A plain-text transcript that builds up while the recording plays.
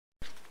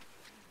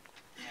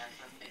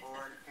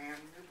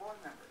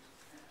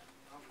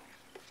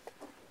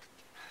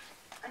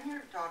here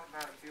to talk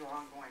about a few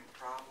ongoing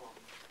problems.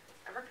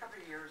 Every couple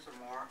of years or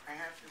more, I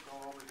have to go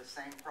over the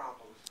same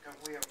problems because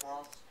we have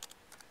lost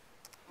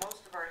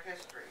most of our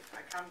history.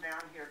 I come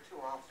down here too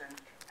often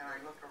and I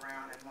look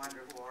around and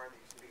wonder, who are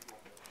these people?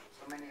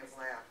 So many have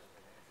left.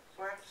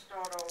 So I have to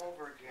start all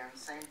over again,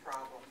 same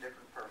problem,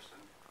 different person.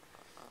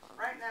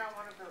 Right now,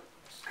 one of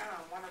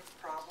the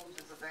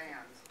problems is the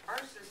vans. Our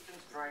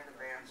assistants drive the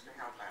vans to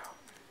help out.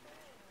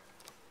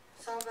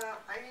 So the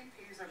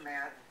IEPs are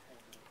met.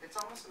 It's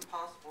almost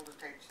impossible to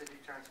take city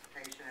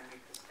transportation and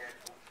meet the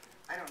schedule.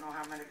 I don't know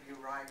how many of you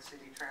ride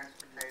city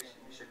transportation.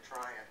 You should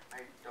try it.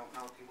 I don't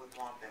know if you would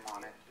want them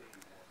on it.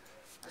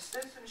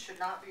 Assistants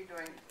should not be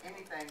doing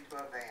anything to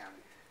a van.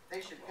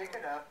 They should pick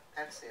it up,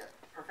 that's it.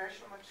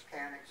 Professional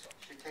mechanics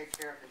should take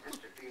care of the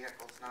district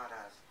vehicles, not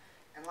us.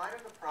 In light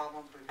of the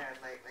problems we've had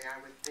lately, I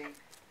would think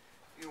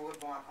you would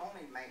want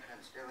only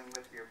maintenance dealing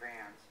with your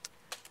vans.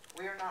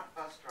 We are not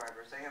bus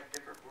drivers. They have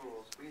different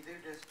rules. We do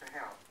this to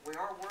help. We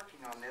are working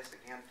on this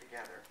again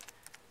together.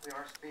 We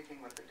are speaking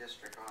with the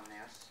district on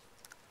this.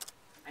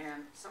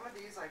 And some of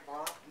these I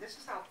bought, and this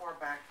is how far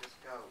back this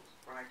goes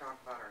when I talk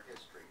about our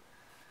history.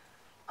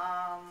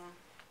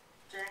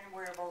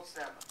 January of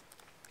 '07.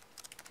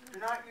 Do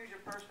not use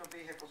your personal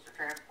vehicles to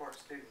transport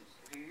students.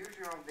 If you use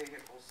your own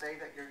vehicle, say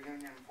that your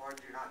union employed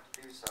you not to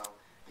do so.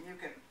 And you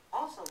can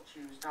also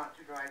choose not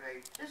to drive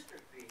a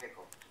district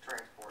vehicle to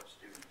transport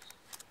students.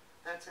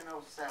 That's in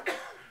 '07.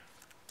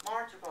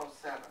 March of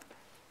 '07.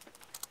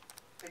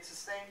 It's the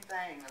same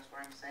thing. That's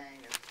what I'm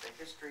saying, is the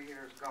history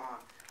here is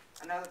gone.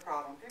 Another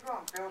problem, if you go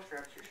on field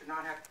trips, you should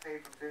not have to pay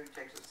for food,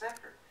 tickets,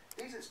 etc.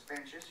 These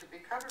expenses should be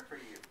covered for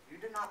you.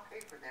 You do not pay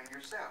for them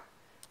yourself.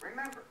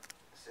 Remember,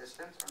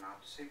 assistants are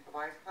not to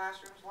supervise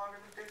classrooms longer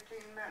than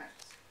 15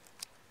 minutes.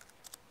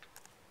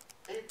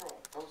 April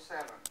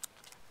 '07.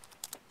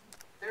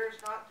 There is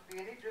not to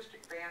be any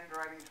district van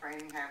driving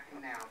training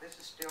happening now. This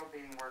is still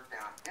being worked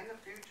out. In the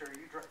future, if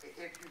you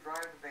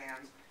drive the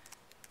vans,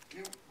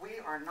 we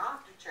are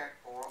not to check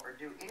for or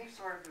do any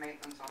sort of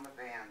maintenance on the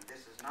van.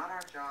 This is not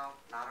our job,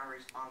 not our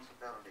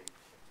responsibility.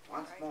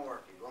 Once more,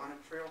 if you go on a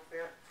trail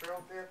trip,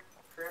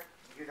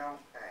 you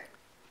don't pay.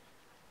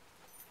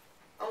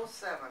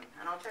 '07,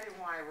 and I'll tell you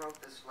why I wrote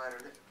this letter.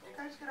 Did you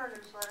guys get our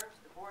newsletters?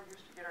 The board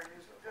used to get our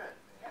newsletter. Good.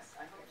 Yes,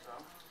 I hope so.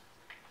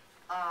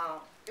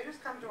 It has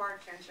come to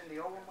our attention the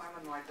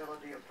overwhelming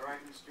liability of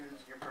driving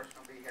students in your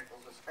personal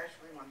vehicles,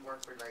 especially when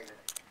work-related.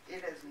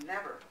 It has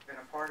never been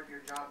a part of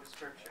your job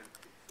description.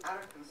 Out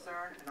of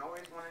concern and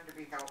always wanting to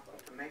be helpful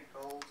to make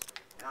goals,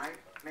 and I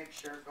make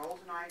sure goals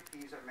and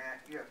IEPs are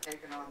met, you have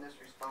taken on this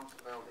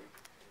responsibility,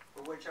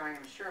 for which I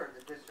am sure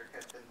the district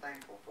has been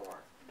thankful for.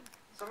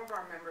 Some of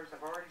our members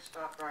have already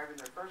stopped driving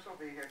their personal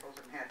vehicles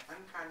and had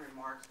unkind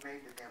remarks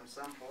made to them,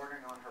 some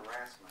bordering on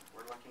harassment.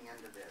 We're looking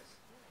into this.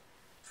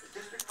 The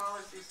district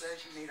policy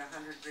says you need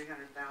 $100,000 to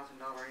 $300,000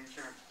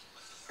 insurance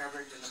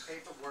coverage and the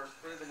paperwork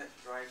proving it to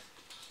drive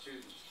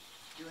students.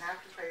 You have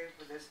to pay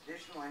for this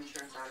additional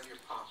insurance out of your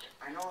pocket.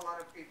 I know a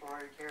lot of people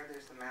already carry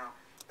this amount,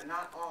 but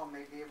not all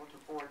may be able to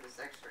afford this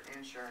extra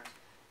insurance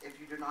if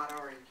you do not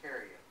already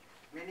carry it.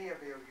 Many of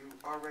you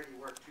already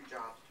work 2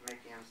 jobs to make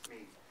ends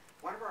meet.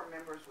 One of our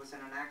members was in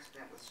an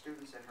accident with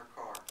students in her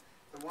car.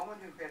 The woman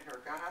who hit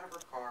her got out of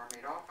her car,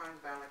 made all kinds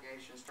of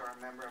allegations to our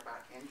member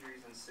about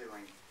injuries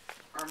ensuing.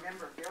 Our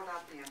member filled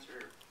out the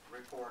incident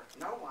report.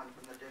 No one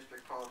from the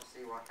district called to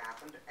see what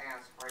happened, to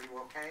ask, are you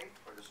okay?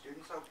 Are the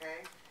students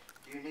okay?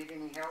 Do you need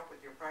any help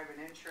with your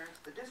private insurance?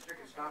 The district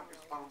is not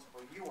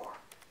responsible. You are.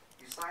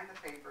 You signed the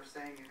paper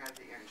saying you had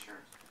the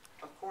insurance.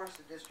 Of course,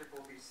 the district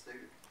will be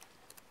sued.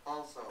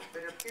 Also,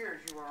 it appears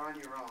you are on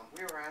your own.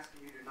 We are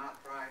asking you to not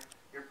drive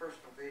your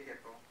personal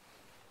vehicle.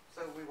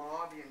 So we will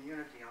all be in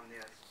unity on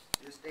this.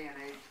 In this day and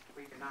age,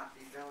 we cannot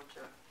be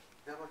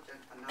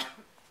diligent enough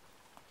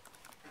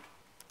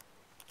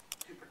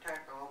to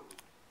protect all that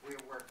we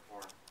have worked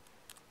for.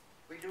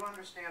 We do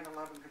understand the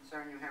love and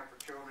concern you have for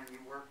children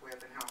you work with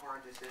and how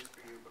hard this is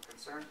for you, but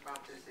concerns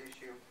about this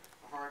issue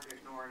are hard to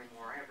ignore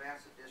anymore. I have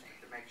asked the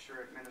district to make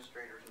sure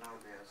administrators know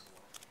this.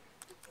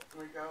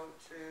 We go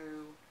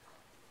to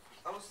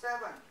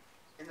 '07.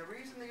 And the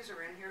reason these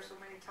are in here so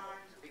many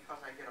times is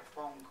because I get a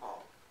phone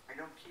call. I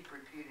don't keep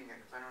repeating it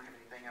because I don't have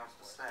anything else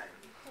to say.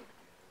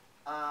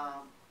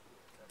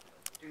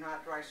 Do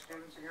not drive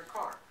students in your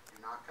car. Do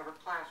not cover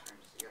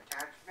classrooms. See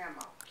attached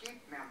memo.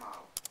 Keep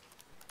memo.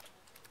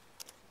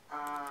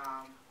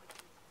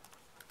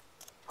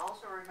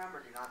 Also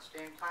remember, do not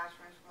stay in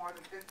classrooms for more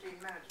than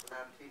 15 minutes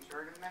without a teacher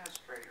or an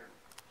administrator.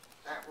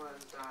 That was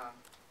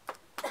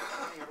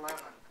 2011.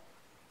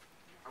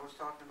 I was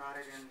talking about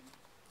it in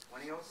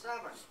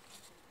 2007.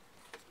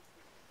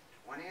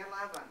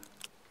 2011.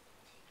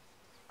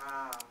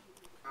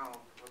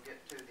 We'll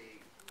get to the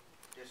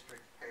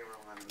district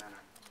payroll in a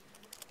minute.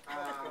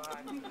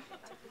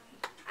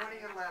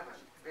 2011,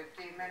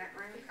 15-minute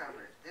room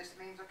coverage. This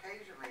means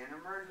occasionally an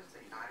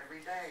emergency, not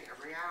every day,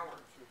 every hour.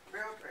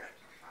 Field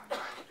trips,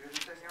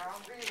 students in your own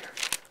vehicle.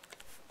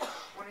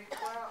 2012,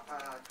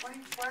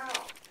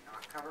 do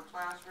not cover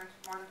classrooms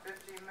for more than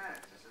 15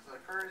 minutes. This is a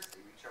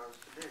courtesy we chose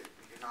to do.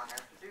 We do not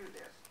have to do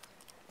this.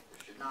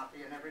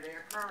 everyday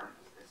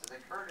occurrence. This is a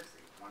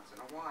courtesy, once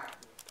in a while.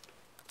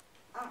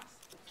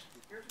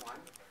 Here's one.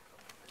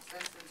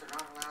 Citizens are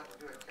not allowed to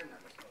do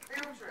attendance.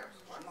 Field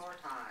trips, one more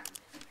time.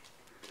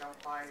 Don't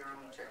buy your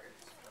own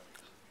tickets.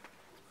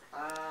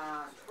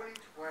 2012,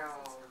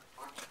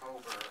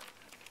 October,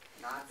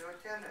 not do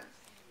attendance.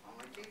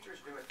 Only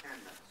teachers do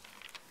attendance.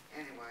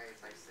 Anyway,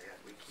 as I said,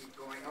 we keep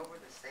going over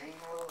the same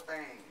old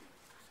thing.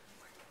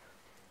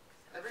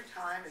 Every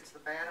time it's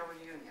the bad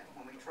old union.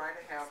 When we try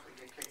to help, we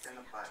get kicked in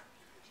the butt.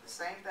 The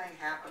same thing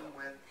happened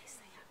with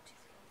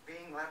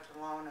being left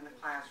alone in the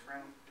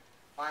classroom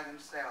by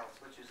themselves,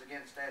 which is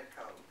against Ed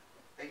Code.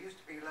 They used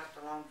to be left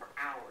alone for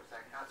hours.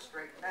 That got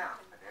straightened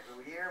out. But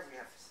every year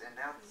we have to send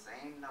out the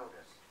same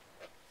notice.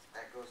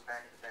 That goes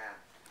back to that.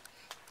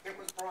 It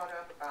was brought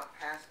up about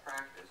past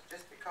practice.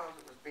 Just because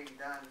it was being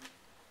done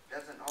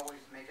doesn't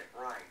always make it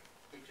right.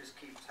 It just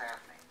keeps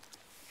happening.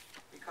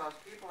 Because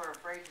people are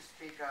afraid to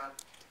speak up,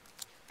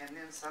 and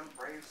then some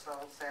brave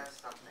soul says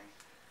something.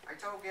 I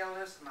told Gail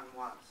Listman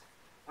once,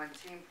 when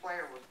team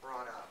player was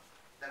brought up,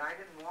 that I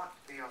didn't want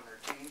to be on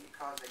their team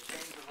because they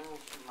changed the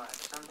rules too much,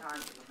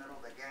 sometimes in the middle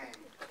of the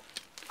game.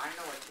 I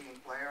know a team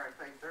player. I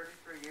played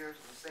 33 years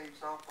in the same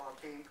softball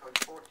team,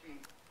 coached 15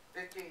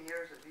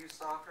 years of youth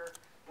soccer,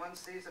 1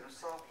 season of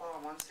softball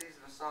and 1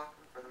 season of soccer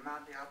for the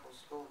Mount Diablo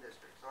School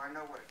District. So I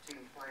know what a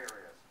team player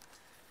is.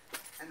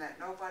 And that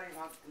nobody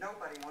wants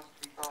to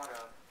be thought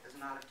of as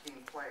not a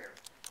team player.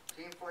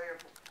 Team player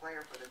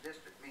for the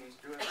district means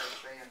do as I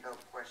say and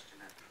don't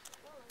question it.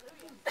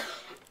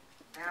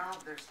 Now,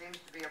 there seems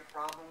to be a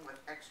problem with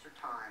extra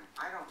time.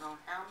 I don't know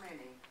how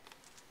many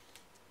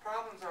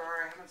problems there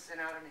are. I haven't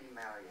sent out an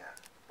email yet,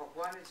 but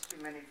one is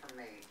too many for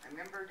me. A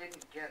member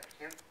didn't get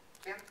 10th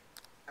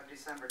of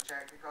December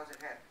check because it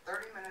had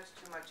 30 minutes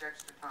too much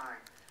extra time.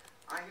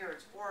 I hear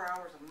it's 4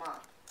 hours a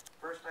month.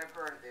 First I've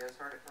heard of this,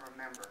 heard it from a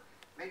member.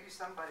 Maybe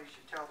somebody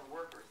should tell the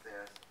workers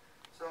this.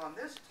 So on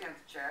this 10th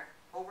check,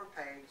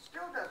 overpaid,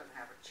 still doesn't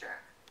have a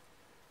check.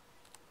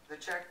 The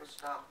check was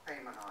stop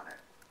payment on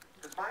it.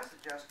 Because my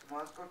suggestion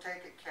was, go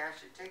take it,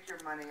 cash it, take your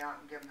money out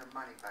and give them their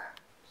money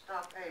back.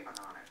 Stop payment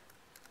on it.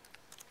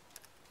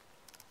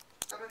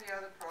 Some of the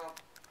other problems,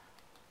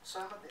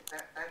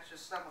 that's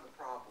just some of the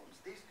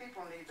problems. These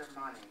people need their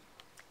money.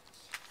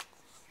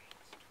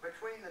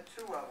 Between the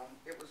two of them,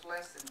 it was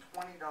less than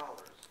 $20.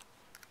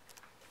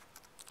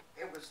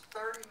 It was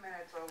 30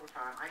 minutes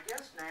overtime. I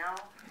guess now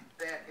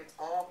that it's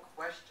all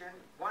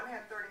questioned, one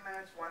had 30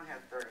 minutes, one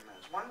had 30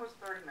 minutes. One was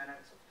 30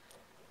 minutes,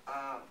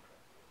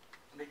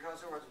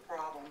 because there was a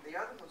problem. The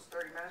other was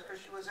 30 minutes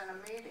because she was in a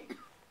meeting.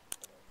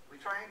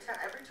 We try and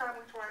every time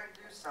we try and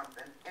do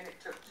something, and it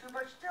took too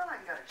much, still I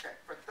got a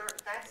check for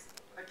 30. That's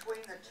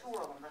between the two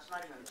of them. That's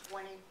not even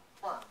 20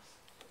 bucks.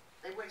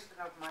 They waste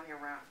enough money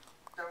around.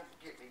 Don't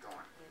get me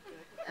going.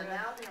 And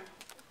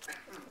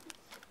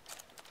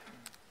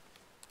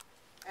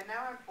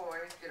now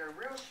employees get a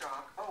real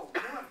shock. Oh,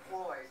 new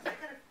employees. I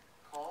got a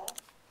call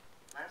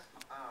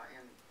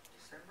in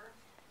December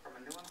from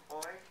a new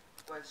employee.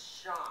 Was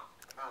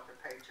shocked about their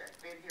paycheck.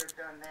 Been here,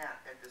 done that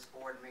at this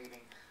board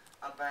meeting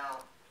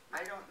about,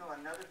 I don't know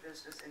another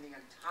business in the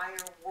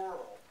entire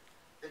world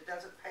that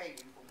doesn't pay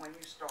you from when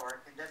you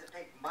start and doesn't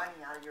take money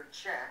out of your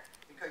check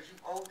because you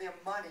owe them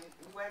money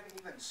and you haven't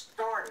even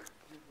started.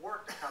 You've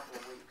worked a couple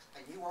of weeks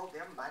and you owe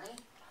them money?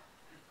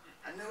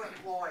 A new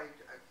employee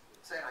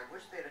said, I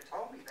wish they'd have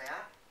told me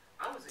that.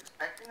 I was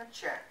expecting a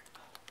check.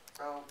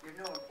 So your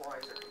new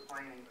employees are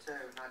complaining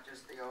too, not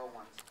just the old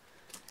ones.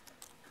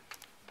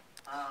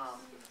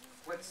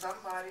 Would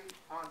somebody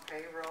on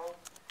payroll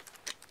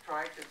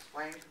try to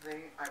explain to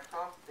me, I've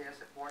talked this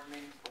at board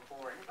meetings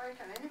before,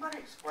 can anybody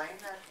explain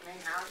that to me?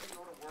 How do you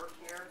go to work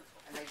here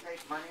and they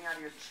take money out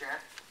of your check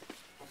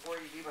before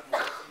you even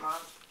work a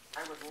month?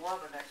 I would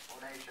love an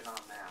explanation on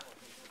that.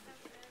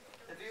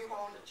 If you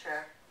hold a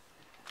check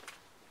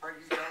or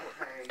you don't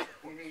pay,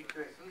 you need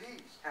to at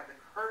least have the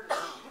courtesy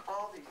to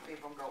call these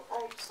people and go,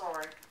 oh,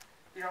 sorry,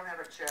 you don't have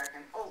a check,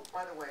 and oh,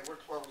 by the way, we're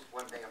closed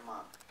 1 day a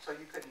month, so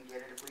you couldn't get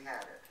it if we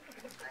had it.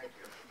 Thank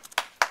you.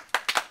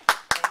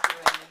 Thank you,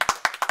 Amy.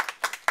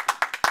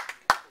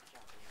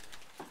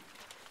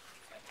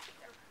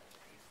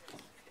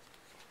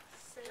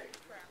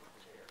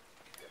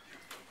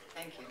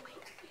 Thank you.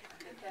 I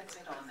think that's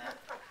it on that.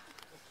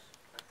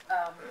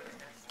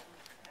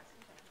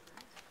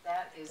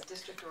 That is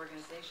district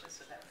organization,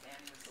 so that was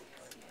annual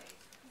CSEA.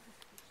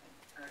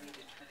 Ernie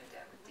to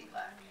Trinidad with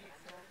DLAC.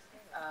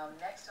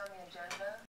 Next on the agenda